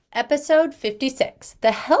Episode 56,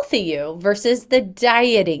 The Healthy You versus the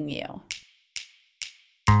Dieting You.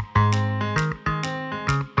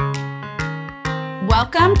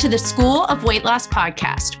 Welcome to the School of Weight Loss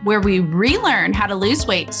podcast, where we relearn how to lose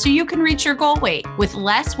weight so you can reach your goal weight with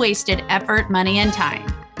less wasted effort, money, and time.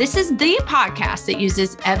 This is the podcast that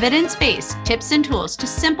uses evidence-based tips and tools to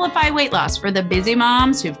simplify weight loss for the busy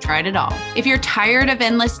moms who've tried it all. If you're tired of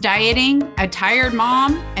endless dieting, a tired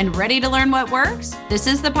mom, and ready to learn what works, this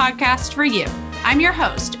is the podcast for you. I'm your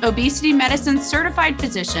host, obesity medicine certified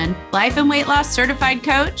physician, life and weight loss certified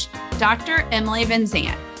coach, Dr. Emily Van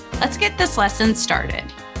Zandt. Let's get this lesson started.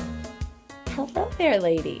 Hello there,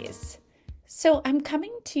 ladies. So I'm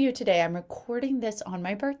coming to you today. I'm recording this on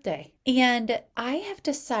my birthday, and I have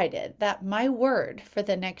decided that my word for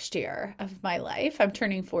the next year of my life, I'm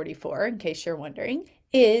turning 44 in case you're wondering,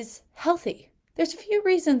 is healthy. There's a few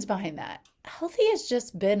reasons behind that. Healthy has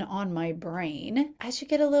just been on my brain. As you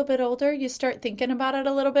get a little bit older, you start thinking about it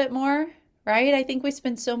a little bit more. Right? I think we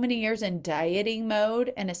spend so many years in dieting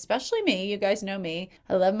mode, and especially me, you guys know me,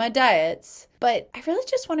 I love my diets, but I really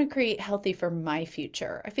just want to create healthy for my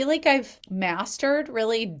future. I feel like I've mastered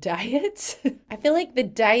really diets. I feel like the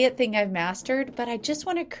diet thing I've mastered, but I just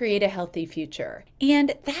want to create a healthy future.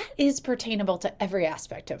 And that is pertainable to every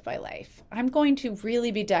aspect of my life. I'm going to really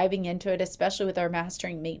be diving into it, especially with our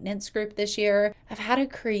Mastering Maintenance group this year, of how to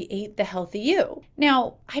create the healthy you.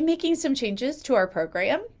 Now, I'm making some changes to our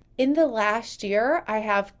program. In the last year, I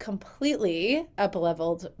have completely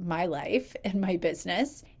up-leveled my life and my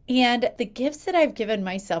business. And the gifts that I've given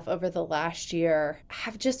myself over the last year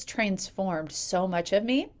have just transformed so much of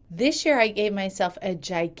me. This year, I gave myself a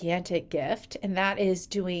gigantic gift, and that is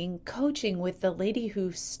doing coaching with the lady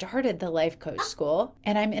who started the Life Coach School.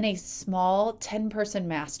 And I'm in a small 10-person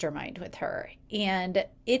mastermind with her. And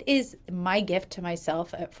it is my gift to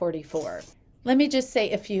myself at 44. Let me just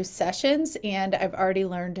say a few sessions, and I've already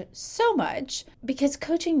learned so much because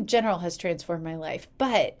coaching in general has transformed my life,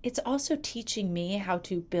 but it's also teaching me how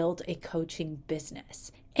to build a coaching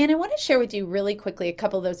business. And I want to share with you really quickly a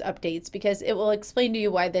couple of those updates because it will explain to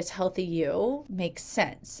you why this healthy you makes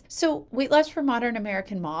sense. So Weight Loss for Modern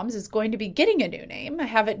American Moms is going to be getting a new name. I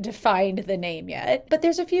haven't defined the name yet, but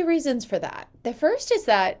there's a few reasons for that. The first is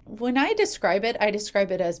that when I describe it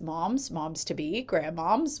as moms, moms to be,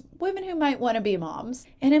 grandmoms, women who might want to be moms.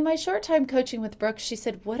 And in my short time coaching with Brooke, she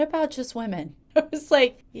said, "What about just women?" I was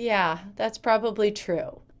like, yeah, that's probably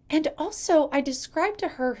true. And also, I described to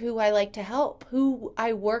her who I like to help, who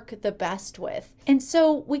I work the best with. And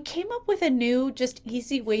so we came up with a new, just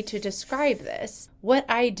easy way to describe this. What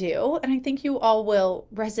I do, and I think you all will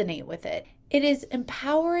resonate with it, it is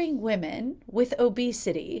empowering women with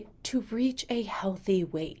obesity to reach a healthy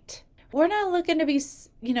weight. We're not looking to be,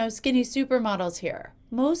 skinny supermodels here.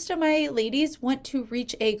 Most of my ladies want to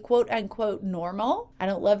reach a quote unquote normal. I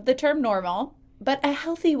don't love the term normal, but a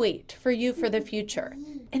healthy weight for you for the future.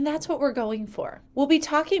 And that's what we're going for. We'll be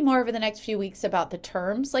talking more over the next few weeks about the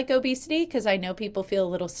terms like obesity, because I know people feel a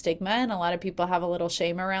little stigma and a lot of people have a little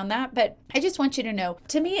shame around that. But I just want you to know,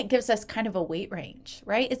 to me, it gives us kind of a weight range,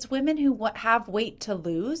 right? It's women who have weight to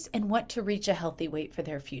lose and want to reach a healthy weight for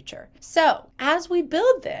their future. So as we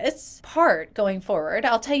build this part going forward,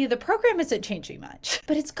 I'll tell you the program isn't changing much,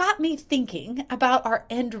 but it's got me thinking about our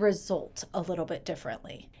end result a little bit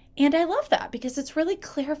differently. And I love that because it's really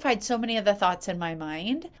clarified so many of the thoughts in my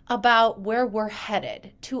mind about where we're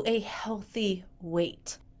headed to a healthy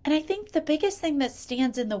weight. And I think the biggest thing that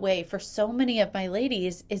stands in the way for so many of my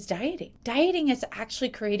ladies is dieting. Dieting is actually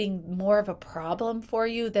creating more of a problem for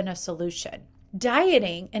you than a solution.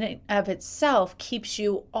 Dieting in and of itself keeps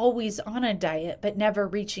you always on a diet but never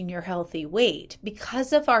reaching your healthy weight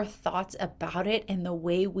because of our thoughts about it and the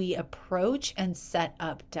way we approach and set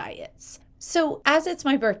up diets. So as it's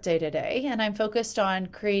my birthday today and I'm focused on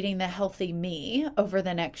creating the healthy me over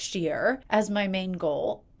the next year as my main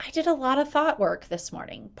goal, I did a lot of thought work this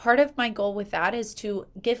morning. Part of my goal with that is to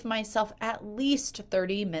give myself at least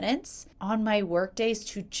 30 minutes on my work days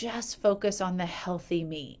to just focus on the healthy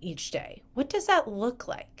me each day. What does that look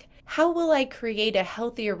like? How will I create a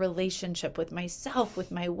healthier relationship with myself, with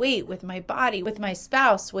my weight, with my body, with my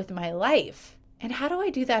spouse, with my life? And how do I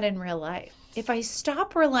do that in real life? If I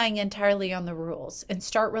stop relying entirely on the rules and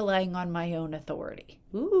start relying on my own authority.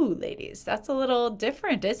 Ooh, ladies, that's a little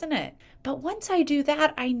different, isn't it? But once I do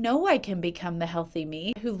that, I know I can become the healthy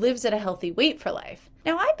me who lives at a healthy weight for life.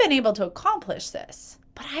 Now, I've been able to accomplish this,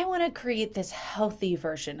 but I want to create this healthy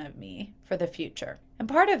version of me for the future. And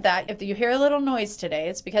part of that, if you hear a little noise today,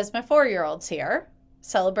 it's because my 4-year-old's here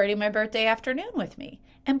celebrating my birthday afternoon with me.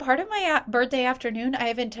 And part of my birthday afternoon, I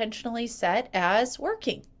have intentionally set as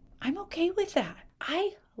working. I'm okay with that.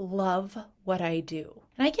 I love what I do.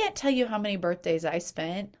 And I can't tell you how many birthdays I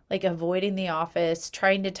spent like avoiding the office,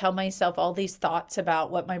 trying to tell myself all these thoughts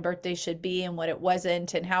about what my birthday should be and what it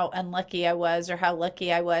wasn't, and how unlucky I was or how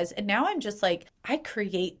lucky I was. And now I'm just like, I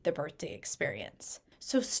create the birthday experience.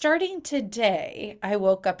 So starting today, I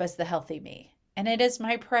woke up as the healthy me. And it is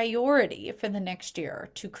my priority for the next year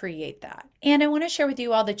to create that. And I want to share with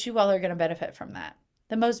you all that you all are going to benefit from that.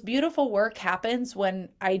 The most beautiful work happens when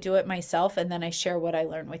I do it myself and then I share what I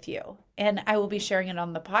learn with you. And I will be sharing it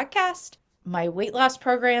on the podcast. My weight loss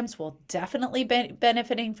programs will definitely be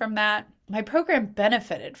benefiting from that. My program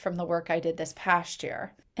benefited from the work I did this past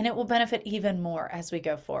year, and it will benefit even more as we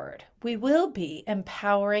go forward. We will be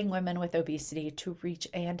empowering women with obesity to reach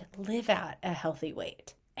and live at a healthy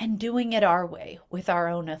weight, and doing it our way with our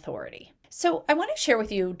own authority. So I want to share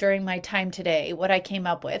with you during my time today what I came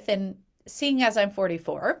up with. And seeing as I'm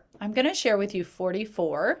 44, I'm going to share with you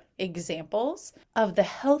 44 examples of the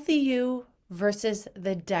healthy you versus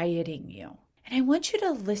the dieting you. And I want you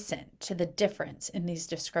to listen to the difference in these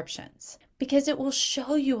descriptions because it will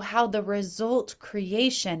show you how the result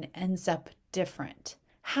creation ends up different.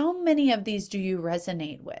 How many of these do you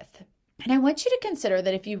resonate with? And I want you to consider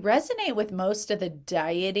that if you resonate with most of the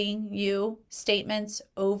dieting you statements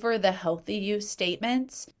over the healthy you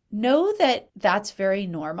statements, know that that's very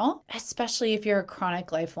normal, especially if you're a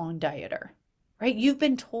chronic lifelong dieter, right? You've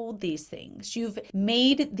been told these things. You've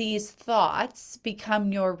made these thoughts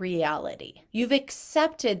become your reality. You've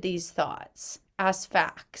accepted these thoughts as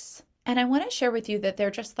facts. And I want to share with you that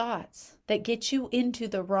they're just thoughts that get you into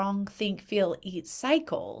the wrong think, feel, eat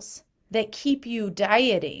cycles that keep you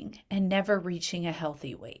dieting and never reaching a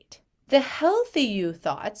healthy weight. The healthy you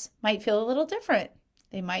thoughts might feel a little different.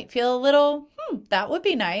 They might feel a little, that would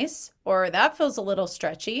be nice, or that feels a little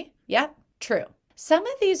stretchy. Yeah, true. Some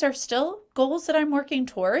of these are still goals that I'm working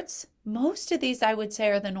towards. Most of these I would say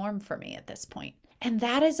are the norm for me at this point. And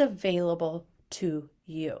that is available to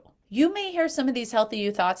you. You may hear some of these healthy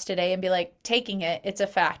you thoughts today and be like, taking it, it's a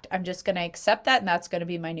fact. I'm just going to accept that and that's going to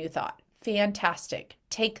be my new thought. Fantastic.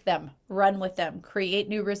 Take them, run with them, create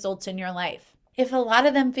new results in your life. If a lot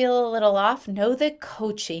of them feel a little off, know that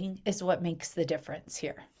coaching is what makes the difference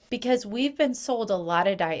here. Because we've been sold a lot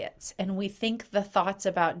of diets and we think the thoughts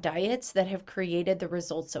about diets that have created the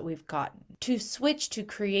results that we've gotten. To switch to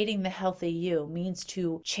creating the healthy you means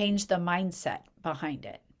to change the mindset behind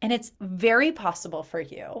it. And it's very possible for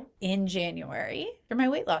you in January for my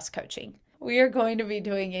weight loss coaching. We are going to be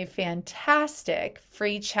doing a fantastic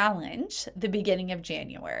free challenge the beginning of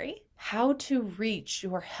January. How to reach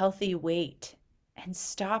your healthy weight and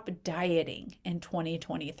stop dieting in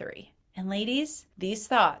 2023. And ladies, these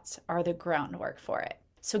thoughts are the groundwork for it.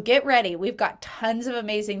 So get ready. We've got tons of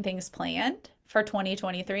amazing things planned for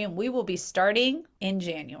 2023, and we will be starting in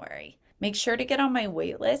January. Make sure to get on my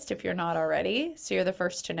wait list if you're not already, so you're the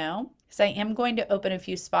first to know. Because I am going to open a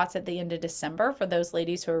few spots at the end of December for those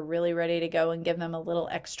ladies who are really ready to go and give them a little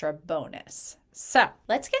extra bonus. So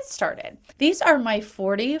let's get started. These are my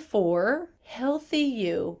 44 healthy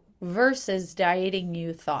you versus dieting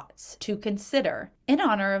you thoughts to consider in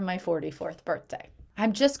honor of my 44th birthday.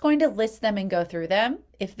 I'm just going to list them and go through them.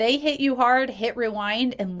 If they hit you hard, hit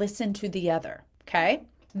rewind and listen to the other, okay?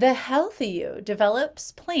 The healthy you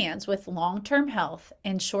develops plans with long-term health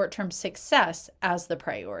and short-term success as the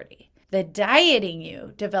priority. The dieting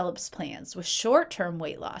you develops plans with short-term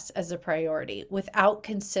weight loss as a priority without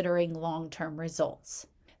considering long-term results.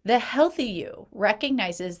 The healthy you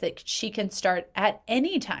recognizes that she can start at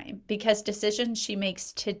any time because decisions she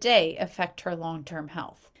makes today affect her long-term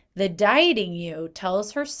health. The dieting you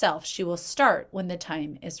tells herself she will start when the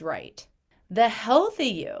time is right. The healthy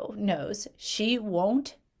you knows she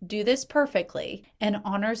won't do this perfectly and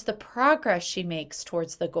honors the progress she makes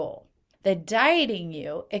towards the goal. The dieting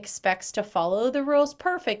you expects to follow the rules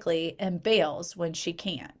perfectly and bails when she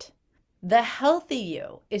can't. The healthy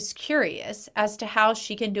you is curious as to how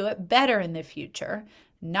she can do it better in the future,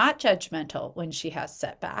 not judgmental when she has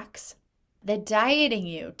setbacks. The dieting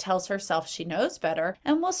you tells herself she knows better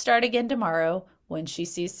and will start again tomorrow when she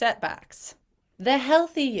sees setbacks. The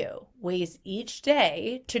healthy you weighs each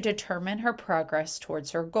day to determine her progress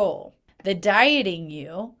towards her goal. The dieting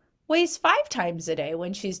you weighs 5 times a day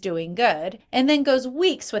when she's doing good and then goes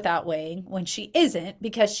weeks without weighing when she isn't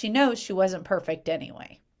because she knows she wasn't perfect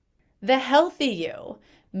anyway. The healthy you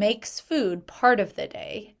makes food part of the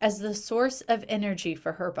day as the source of energy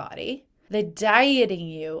for her body. The dieting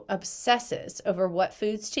you obsesses over what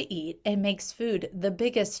foods to eat and makes food the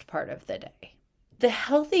biggest part of the day. The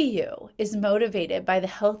healthy you is motivated by the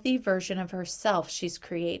healthy version of herself she's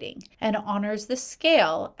creating and honors the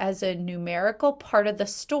scale as a numerical part of the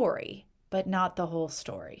story but not the whole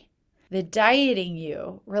story. The dieting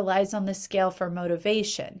you relies on the scale for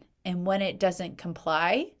motivation, and when it doesn't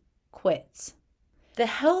comply, quits. The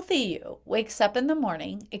healthy you wakes up in the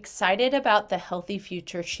morning excited about the healthy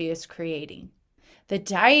future she is creating. The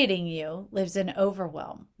dieting you lives in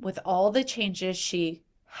overwhelm with all the changes she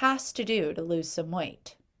has to do to lose some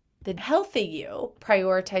weight. The healthy you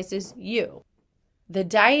prioritizes you. The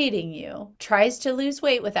dieting you tries to lose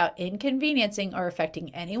weight without inconveniencing or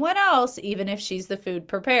affecting anyone else, even if she's the food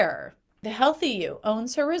preparer. The healthy you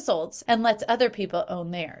owns her results and lets other people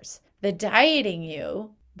own theirs. The dieting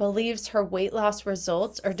you believes her weight loss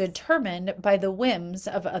results are determined by the whims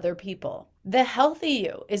of other people. The healthy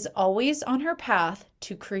you is always on her path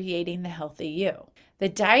to creating the healthy you. The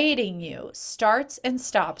dieting you starts and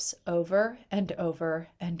stops over and over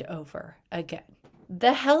and over again.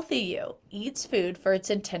 The healthy you eats food for its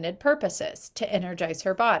intended purposes, to energize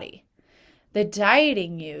her body. The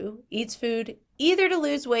dieting you eats food either to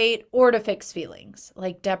lose weight or to fix feelings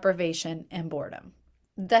like deprivation and boredom.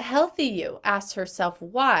 The healthy you asks herself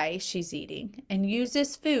why she's eating and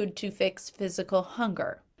uses food to fix physical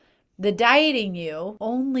hunger. The dieting you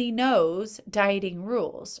only knows dieting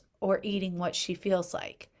rules or eating what she feels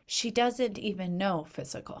like. She doesn't even know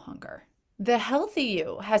physical hunger. The healthy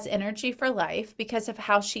you has energy for life because of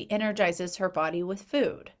how she energizes her body with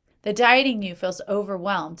food. The dieting you feels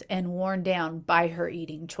overwhelmed and worn down by her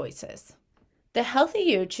eating choices. The healthy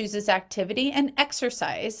you chooses activity and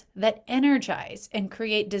exercise that energize and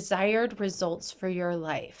create desired results for your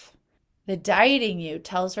life. The dieting you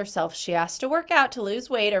tells herself she has to work out to lose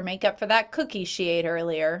weight or make up for that cookie she ate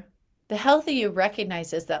earlier. The healthy you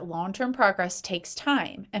recognizes that long-term progress takes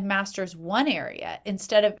time and masters one area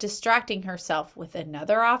instead of distracting herself with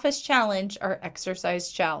another office challenge or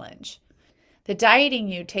exercise challenge. The dieting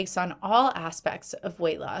you takes on all aspects of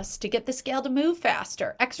weight loss to get the scale to move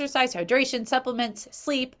faster: exercise, hydration, supplements,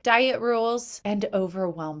 sleep, diet rules, and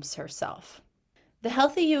overwhelms herself. The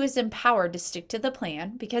healthy you is empowered to stick to the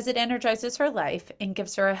plan because it energizes her life and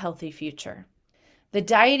gives her a healthy future. The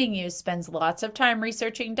dieting you spends lots of time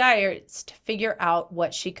researching diets to figure out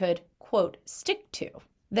what she could, quote, stick to.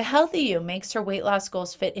 The healthy you makes her weight loss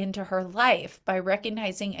goals fit into her life by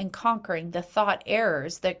recognizing and conquering the thought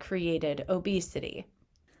errors that created obesity.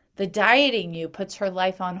 The dieting you puts her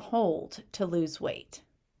life on hold to lose weight.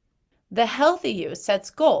 The healthy you sets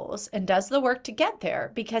goals and does the work to get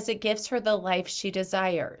there because it gives her the life she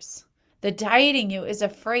desires. The dieting you is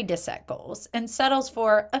afraid to set goals and settles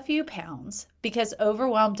for a few pounds because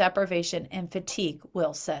overwhelm, deprivation, and fatigue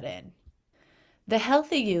will set in. The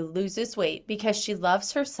healthy you loses weight because she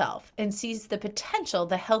loves herself and sees the potential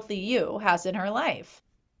the healthy you has in her life.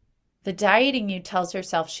 The dieting you tells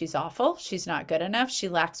herself she's awful, she's not good enough, she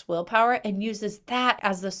lacks willpower, and uses that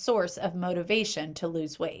as the source of motivation to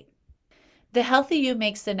lose weight. The healthy you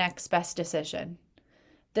makes the next best decision.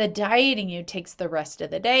 The dieting you takes the rest of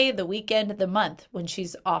the day, the weekend, the month when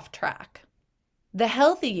she's off track. The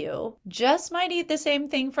healthy you just might eat the same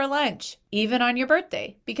thing for lunch, even on your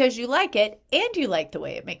birthday, because you like it and you like the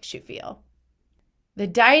way it makes you feel. The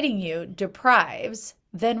dieting you deprives,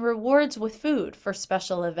 then rewards with food for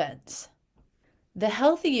special events. The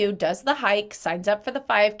healthy you does the hike, signs up for the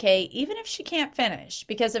 5K, even if she can't finish,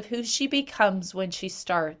 because of who she becomes when she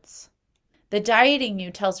starts. The dieting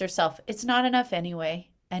you tells herself it's not enough anyway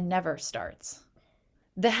and never starts.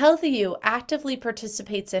 The healthy you actively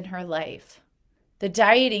participates in her life. The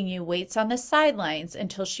dieting you waits on the sidelines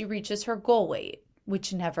until she reaches her goal weight,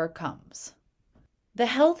 which never comes. The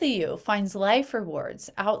healthy you finds life rewards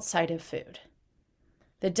outside of food.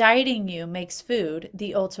 The dieting you makes food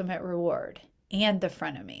the ultimate reward and the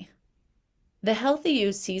frenemy. The healthy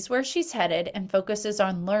you sees where she's headed and focuses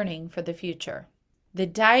on learning for the future. The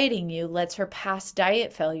dieting you lets her past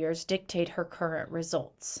diet failures dictate her current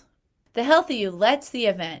results. The healthy you lets the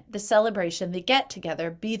event, the celebration, the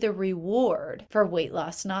get-together be the reward for weight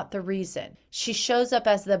loss, not the reason. She shows up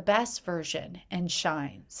as the best version and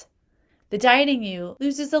shines. The dieting you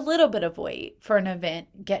loses a little bit of weight for an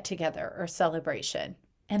event, get-together, or celebration,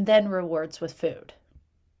 and then rewards with food.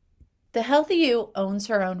 The healthy you owns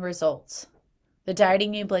her own results. The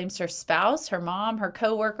dieting you blames her spouse, her mom, her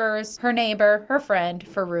coworkers, her neighbor, her friend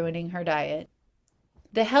for ruining her diet.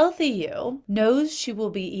 The healthy you knows she will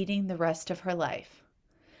be eating the rest of her life.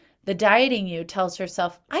 The dieting you tells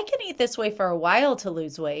herself, I can eat this way for a while to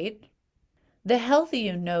lose weight. The healthy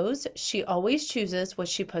you knows she always chooses what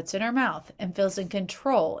she puts in her mouth and feels in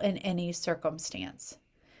control in any circumstance.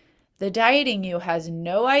 The dieting you has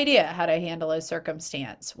no idea how to handle a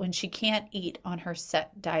circumstance when she can't eat on her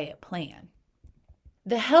set diet plan.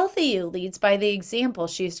 The healthy you leads by the example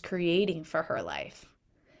she is creating for her life.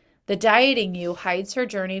 The dieting you hides her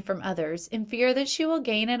journey from others in fear that she will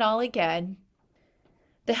gain it all again.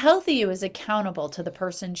 The healthy you is accountable to the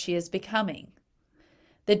person she is becoming.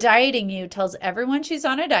 The dieting you tells everyone she's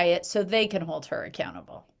on a diet so they can hold her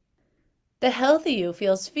accountable. The healthy you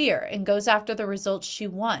feels fear and goes after the results she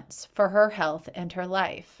wants for her health and her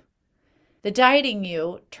life. The dieting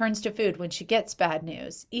you turns to food when she gets bad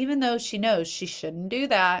news, even though she knows she shouldn't do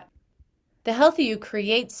that. The healthy you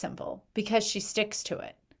creates simple because she sticks to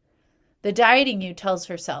it. The dieting you tells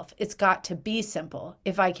herself, it's got to be simple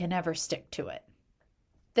if I can ever stick to it.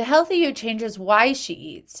 The healthy you changes why she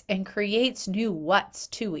eats and creates new what's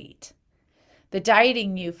to eat. The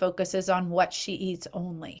dieting you focuses on what she eats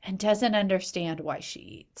only and doesn't understand why she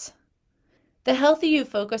eats. The healthy you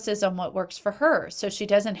focuses on what works for her so she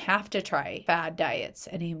doesn't have to try fad diets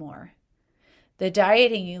anymore. The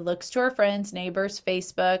dieting you looks to her friends, neighbors,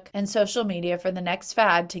 Facebook, and social media for the next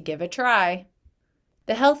fad to give a try.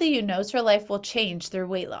 The healthy you knows her life will change through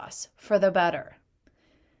weight loss for the better.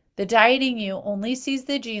 The dieting you only sees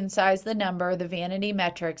the jean size, the number, the vanity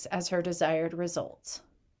metrics as her desired results.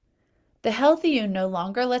 The healthy you no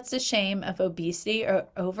longer lets the shame of obesity or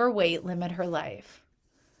overweight limit her life.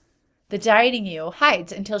 The dieting you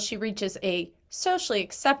hides until she reaches a socially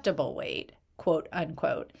acceptable weight, quote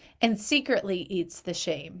unquote, and secretly eats the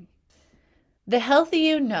shame. The healthy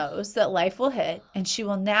you knows that life will hit and she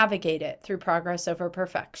will navigate it through progress over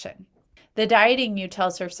perfection. The dieting you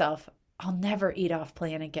tells herself, I'll never eat off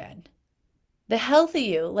plan again. The healthy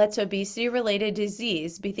you lets obesity-related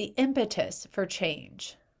disease be the impetus for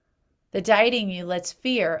change. The dieting you lets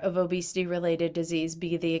fear of obesity-related disease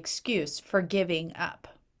be the excuse for giving up.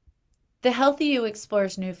 The healthy you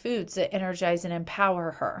explores new foods that energize and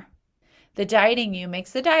empower her. The dieting you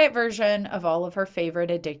makes the diet version of all of her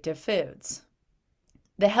favorite addictive foods.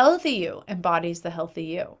 The healthy you embodies the healthy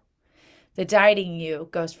you. The dieting you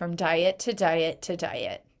goes from diet to diet to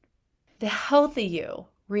diet. The healthy you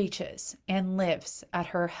reaches and lives at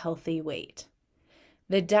her healthy weight.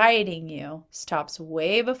 The dieting you stops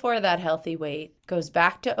way before that healthy weight, goes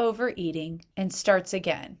back to overeating, and starts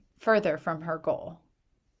again, further from her goal.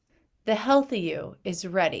 The healthy you is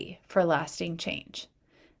ready for lasting change.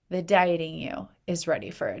 The dieting you is ready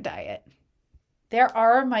for a diet. There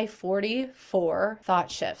are my 44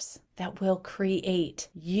 thought shifts that will create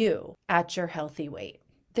you at your healthy weight.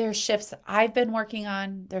 There's shifts I've been working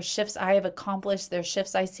on. There's shifts I have accomplished. There's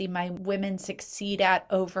shifts I see my women succeed at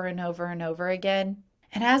over and over and over again.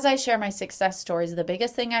 And as I share my success stories, the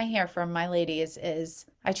biggest thing I hear from my ladies is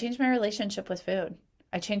I changed my relationship with food.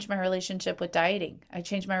 I changed my relationship with dieting. I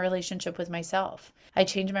changed my relationship with myself. I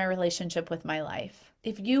changed my relationship with my life.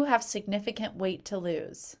 If you have significant weight to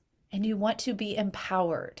lose and you want to be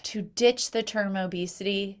empowered to ditch the term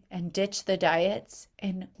obesity and ditch the diets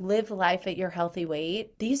and live life at your healthy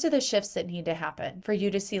weight, these are the shifts that need to happen for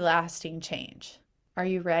you to see lasting change. Are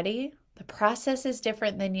you ready? The process is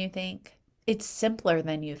different than you think. It's simpler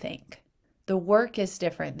than you think. The work is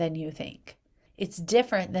different than you think. It's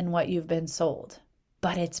different than what you've been sold,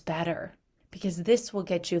 but it's better because this will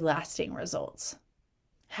get you lasting results.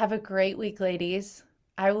 Have a great week, ladies.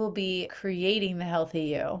 I will be creating the healthy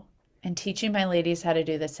you and teaching my ladies how to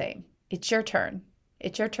do the same. It's your turn.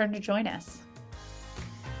 It's your turn to join us.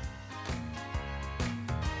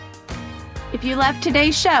 If you loved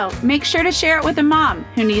today's show, make sure to share it with a mom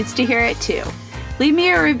who needs to hear it too. Leave me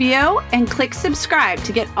a review and click subscribe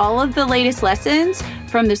to get all of the latest lessons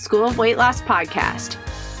from the School of Weight Loss podcast.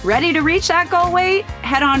 Ready to reach that goal weight?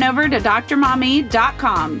 Head on over to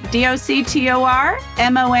drmommy.com,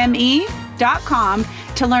 DoctorMome.com,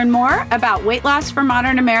 to learn more about Weight Loss for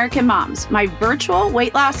Modern American Moms, my virtual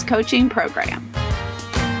weight loss coaching program.